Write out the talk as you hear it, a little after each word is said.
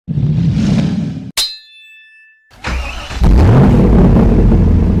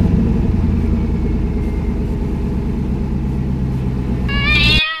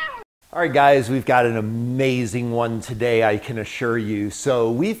All right, guys, we've got an amazing one today, I can assure you.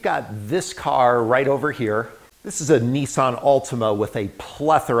 So we've got this car right over here. This is a Nissan Altima with a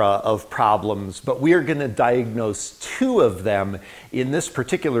plethora of problems, but we are going to diagnose two of them in this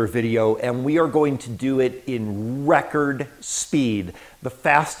particular video, and we are going to do it in record speed. The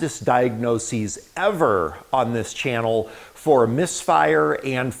fastest diagnoses ever on this channel for a misfire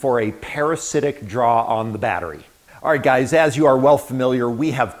and for a parasitic draw on the battery. All right, guys, as you are well familiar,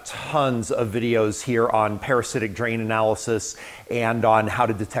 we have tons of videos here on parasitic drain analysis and on how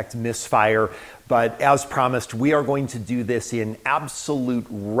to detect misfire. But as promised, we are going to do this in absolute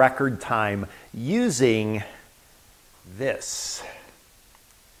record time using this.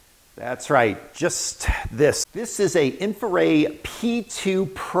 That's right, just this. This is a Xinfrared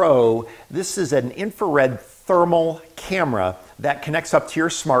P2 Pro. This is an infrared thermal camera that connects up to your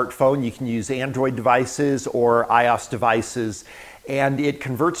smartphone. You can use Android devices or iOS devices, and it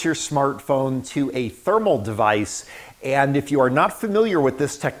converts your smartphone to a thermal device. And if you are not familiar with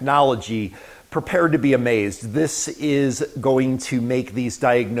this technology, prepare to be amazed. This is going to make these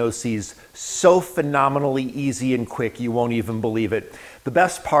diagnoses so phenomenally easy and quick, you won't even believe it. The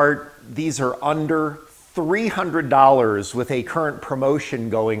best part, these are under $300 with a current promotion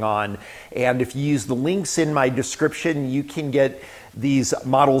going on. And if you use the links in my description, you can get these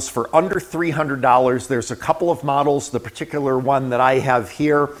models for under $300. There's a couple of models. The particular one that I have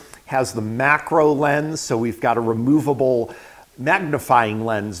here has the macro lens. So we've got a removable magnifying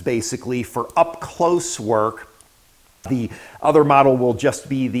lens basically for up close work. The other model will just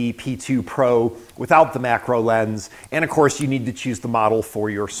be the P2 Pro without the macro lens. And of course, you need to choose the model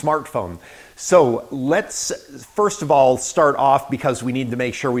for your smartphone. So let's first of all start off, because we need to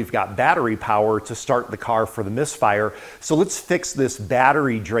make sure we've got battery power to start the car for the misfire. So let's fix this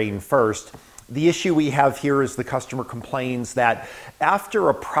battery drain first. The issue we have here is the customer complains that after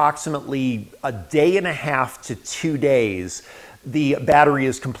approximately a day and a half to 2 days, the battery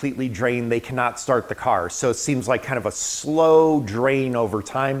is completely drained. They cannot start the car. So it seems like kind of a slow drain over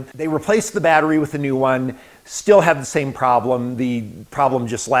time. They replaced the battery with a new one, still had the same problem. The problem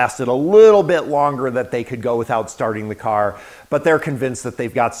just lasted a little bit longer that they could go without starting the car, but they're convinced that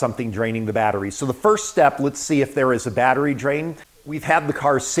they've got something draining the battery. So the first step, let's see if there is a battery drain. We've had the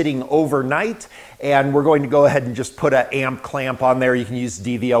car sitting overnight, and we're going to go ahead and just put an amp clamp on there. You can use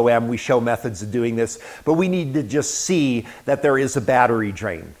DVOM. We show methods of doing this, but we need to just see that there is a battery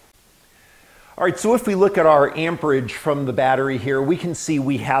drain. All right, so if we look at our amperage from the battery here, we can see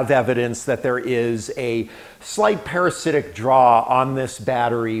we have evidence that there is a slight parasitic draw on this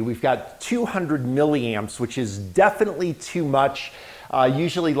battery. We've got 200 milliamps, which is definitely too much.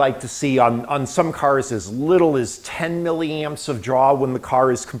 Usually like to see on some cars as little as 10 milliamps of draw when the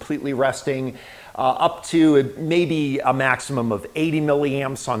car is completely resting, up to maybe a maximum of 80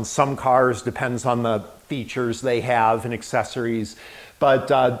 milliamps on some cars, depends on the features they have and accessories. But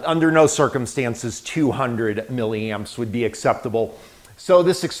under no circumstances 200 milliamps would be acceptable. So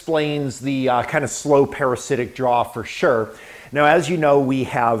this explains the kind of slow parasitic draw for sure. Now, as you know, we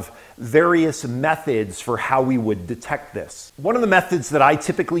have various methods for how we would detect this. One of the methods that I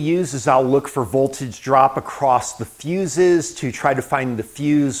typically use is I'll look for voltage drop across the fuses to try to find the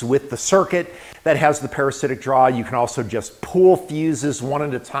fuse with the circuit that has the parasitic draw. You can also just pull fuses one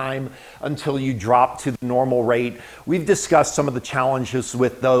at a time until you drop to the normal rate. We've discussed some of the challenges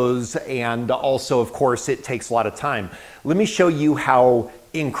with those, and also, of course, it takes a lot of time. Let me show you how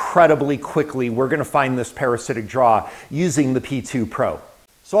incredibly quickly we're going to find this parasitic draw using the P2 Pro.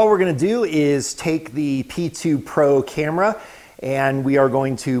 So all we're going to do is take the P2 Pro camera, and we are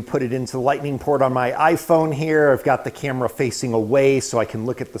going to put it into the lightning port on my iPhone here. I've got the camera facing away so I can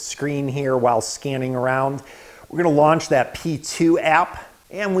look at the screen here while scanning around. We're going to launch that P2 app,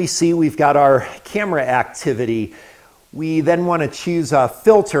 and we see we've got our camera activity. We then want to choose a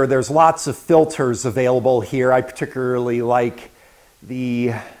filter. There's lots of filters available here. I particularly like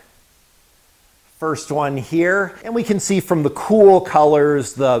the first one here, and we can see from the cool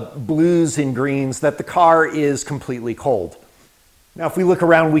colors, the blues and greens, that the car is completely cold. Now, if we look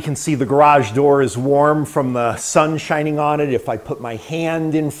around, we can see the garage door is warm from the sun shining on it. If I put my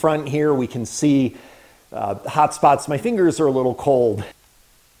hand in front here, we can see hot spots. My fingers are a little cold.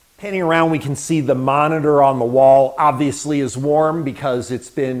 Panning around, we can see the monitor on the wall obviously is warm because it's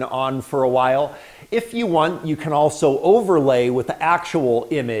been on for a while. If you want, you can also overlay with the actual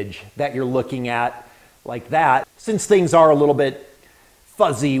image that you're looking at, like that, since things are a little bit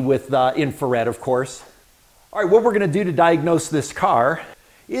fuzzy with the infrared, of course. All right, what we're going to do to diagnose this car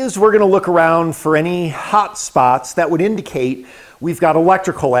is we're going to look around for any hot spots that would indicate we've got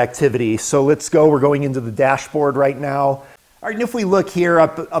electrical activity. So let's go, we're going into the dashboard right now. All right, and if we look here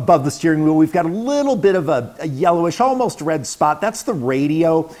up above the steering wheel, we've got a little bit of a yellowish, almost red spot. That's the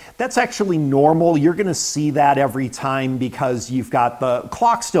radio. That's actually normal. You're going to see that every time because you've got the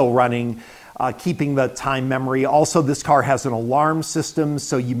clock still running, keeping the time memory. Also, this car has an alarm system,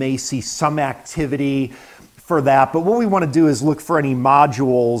 so you may see some activity for that. But what we want to do is look for any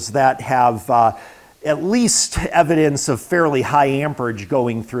modules that have at least evidence of fairly high amperage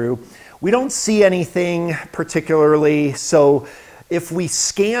going through. We don't see anything particularly, so if we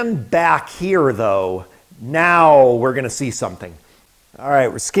scan back here though, now we're going to see something. All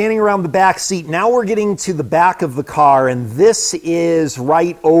right, we're scanning around the back seat. Now we're getting to the back of the car, and this is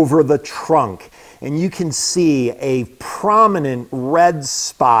right over the trunk. And you can see a prominent red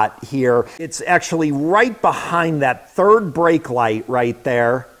spot here. It's actually right behind that third brake light right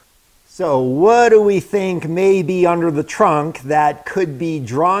there. So what do we think may be under the trunk that could be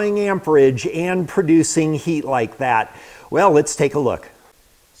drawing amperage and producing heat like that? Well, let's take a look.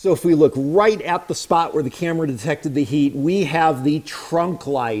 So if we look right at the spot where the camera detected the heat, we have the trunk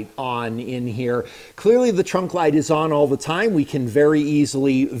light on in here. Clearly the trunk light is on all the time. We can very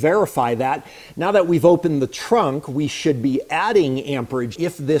easily verify that. Now that we've opened the trunk, we should be adding amperage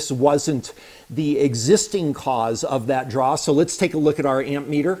if this wasn't the existing cause of that draw. So let's take a look at our amp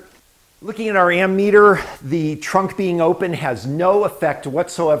meter. Looking at our amp meter, the trunk being open has no effect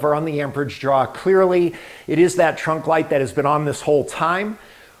whatsoever on the amperage draw. Clearly, it is that trunk light that has been on this whole time.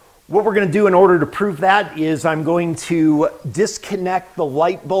 What we're going to do in order to prove that is I'm going to disconnect the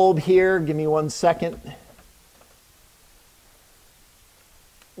light bulb here. Give me 1 second.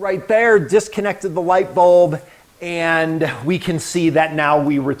 Right there, disconnected the light bulb, and we can see that now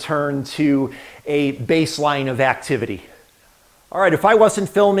we return to a baseline of activity. All right, if I wasn't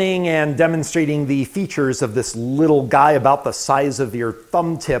filming and demonstrating the features of this little guy about the size of your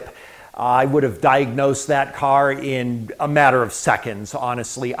thumb tip, I would have diagnosed that car in a matter of seconds,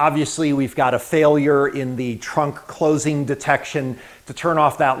 honestly. Obviously, we've got a failure in the trunk closing detection to turn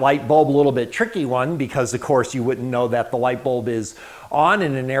off that light bulb. A little bit tricky one because, of course, you wouldn't know that the light bulb is on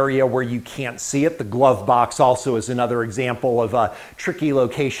in an area where you can't see it. The glove box also is another example of a tricky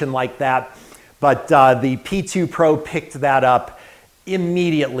location like that. But the P2 Pro picked that up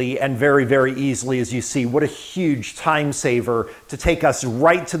immediately and very, very easily, as you see. What a huge time saver to take us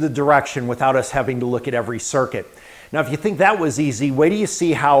right to the direction without us having to look at every circuit. Now, if you think that was easy, wait till you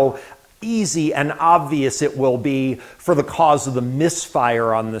see how easy and obvious it will be for the cause of the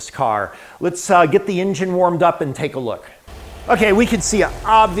misfire on this car. Let's get the engine warmed up and take a look. Okay, we can see an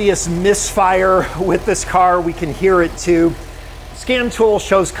obvious misfire with this car. We can hear it too. Scan tool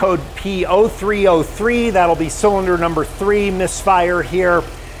shows code P0303. That'll be cylinder number 3 misfire here.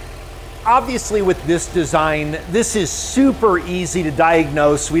 Obviously with this design, this is super easy to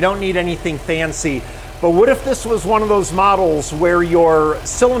diagnose. We don't need anything fancy. But what if this was one of those models where your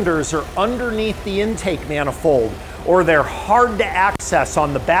cylinders are underneath the intake manifold or they're hard to access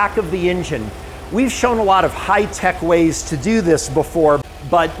on the back of the engine? We've shown a lot of high-tech ways to do this before,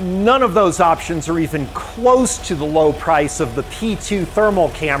 but none of those options are even close to the low price of the P2 thermal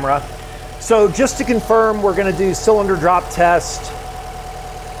camera. So just to confirm, we're going to do cylinder drop test.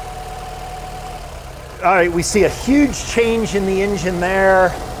 All right, we see a huge change in the engine there.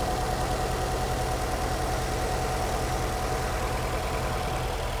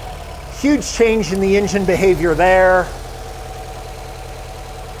 Huge change in the engine behavior there.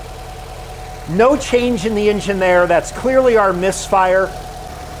 No change in the engine there. That's clearly our misfire.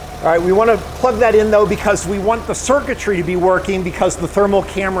 All right, we want to plug that in though because we want the circuitry to be working because the thermal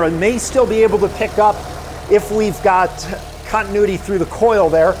camera may still be able to pick up if we've got continuity through the coil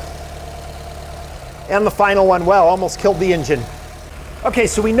there. And the final one, well, almost killed the engine. Okay,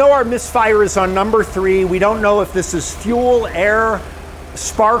 so we know our misfire is on number 3. We don't know if this is fuel, air,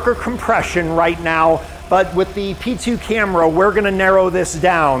 spark, or compression right now, but with the P2 camera, we're going to narrow this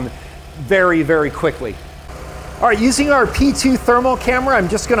down very, very quickly. All right, using our P2 thermal camera, I'm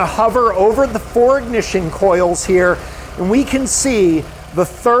just going to hover over the 4 ignition coils here, and we can see the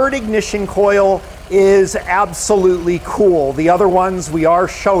 3rd ignition coil is absolutely cool. The other ones, we are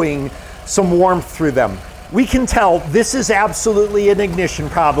showing some warmth through them. We can tell this is absolutely an ignition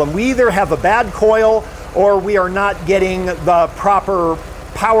problem. We either have a bad coil or we are not getting the proper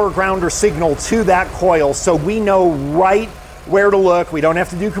power grounder signal to that coil, so we know right where to look. We don't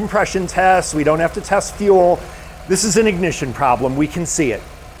have to do compression tests. We don't have to test fuel. This is an ignition problem. We can see it.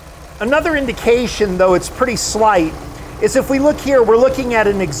 Another indication, though it's pretty slight, is if we look here, we're looking at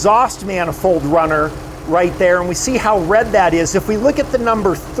an exhaust manifold runner right there, and we see how red that is. If we look at the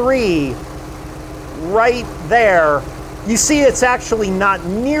number 3 right there, you see it's actually not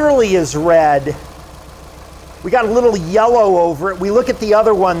nearly as red We got a little yellow over it. We look at the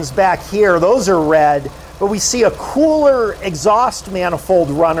other ones back here, those are red, but we see a cooler exhaust manifold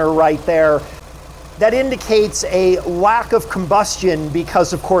runner right there. That indicates a lack of combustion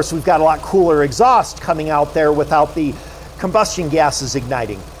because, of course, we've got a lot cooler exhaust coming out there without the combustion gases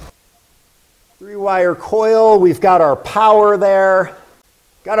igniting. 3-wire coil, we've got our power there,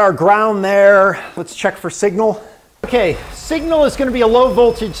 got our ground there. Let's check for signal. Okay, signal is going to be a low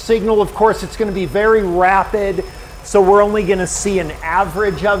voltage signal. Of course, it's going to be very rapid, so we're only going to see an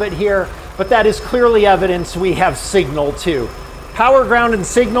average of it here, but that is clearly evidence we have signal too. Power, ground, and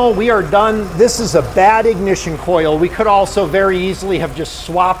signal, we are done. This is a bad ignition coil. We could also very easily have just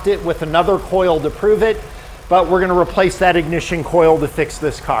swapped it with another coil to prove it, but we're going to replace that ignition coil to fix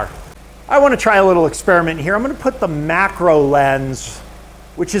this car. I want to try a little experiment here. I'm going to put the macro lens,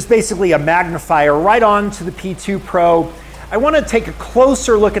 which is basically a magnifier, right onto the P2 Pro. I want to take a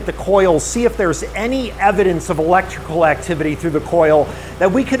closer look at the coil, see if there's any evidence of electrical activity through the coil, that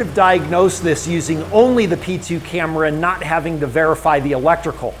we could have diagnosed this using only the P2 camera and not having to verify the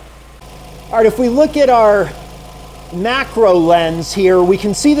electrical. All right, if we look at our macro lens here, we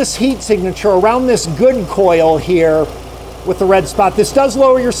can see this heat signature around this good coil here with the red spot. This does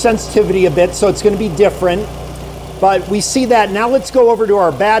lower your sensitivity a bit, so it's going to be different, but we see that. Now let's go over to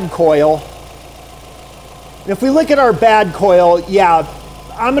our bad coil. If we look at our bad coil, yeah,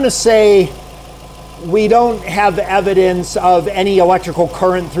 I'm going to say we don't have evidence of any electrical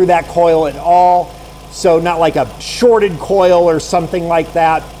current through that coil at all. So not like a shorted coil or something like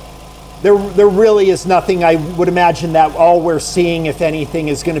that. There really is nothing. I would imagine that all we're seeing, if anything,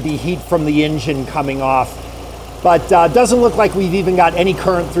 is going to be heat from the engine coming off. But doesn't look like we've even got any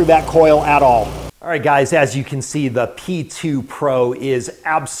current through that coil at all. All right, guys, as you can see, the P2 Pro is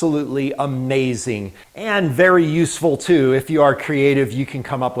absolutely amazing and very useful too. If you are creative, you can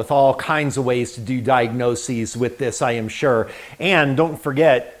come up with all kinds of ways to do diagnoses with this, I am sure. And don't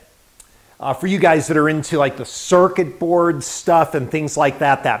forget, for you guys that are into like the circuit board stuff and things like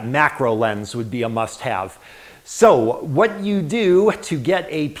that, that macro lens would be a must-have. So what you do to get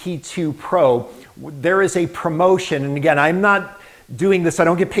a P2 Pro, there is a promotion, and again, I'm not doing this, I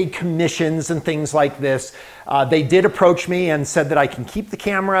don't get paid commissions and things like this. They did approach me and said that I can keep the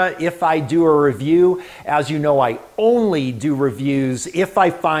camera if I do a review. As you know, I only do reviews if I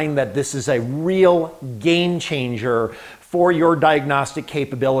find that this is a real game changer for your diagnostic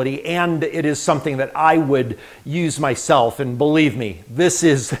capability, and it is something that I would use myself. And believe me, this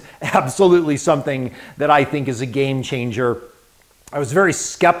is absolutely something that I think is a game changer. I was very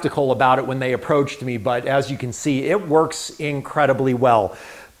skeptical about it when they approached me, but as you can see, it works incredibly well.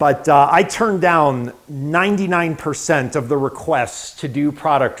 But I turned down 99% of the requests to do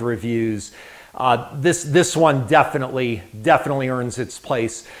product reviews. This one definitely earns its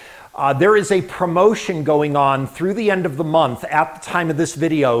place. There is a promotion going on through the end of the month. At the time of this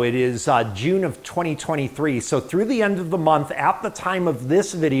video, it is June of 2023. So through the end of the month, at the time of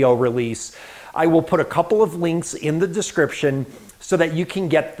this video release, I will put a couple of links in the description so that you can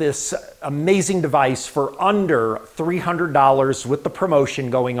get this amazing device for under $300 with the promotion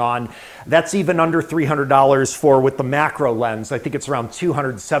going on. That's even under $300 for with the macro lens. I think it's around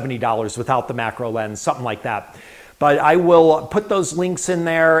 $270 without the macro lens, something like that. But I will put those links in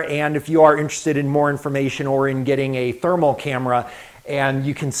there, and if you are interested in more information or in getting a thermal camera, and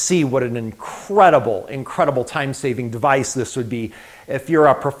you can see what an incredible time-saving device this would be. If you're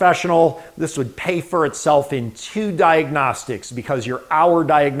a professional, this would pay for itself in 2 diagnostics, because your hour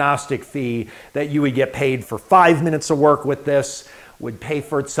diagnostic fee that you would get paid for 5 minutes of work with this would pay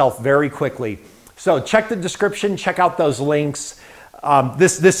for itself very quickly. So check the description, check out those links.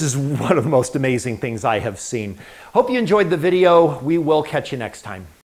 This is one of the most amazing things I have seen. Hope you enjoyed the video. We will catch you next time.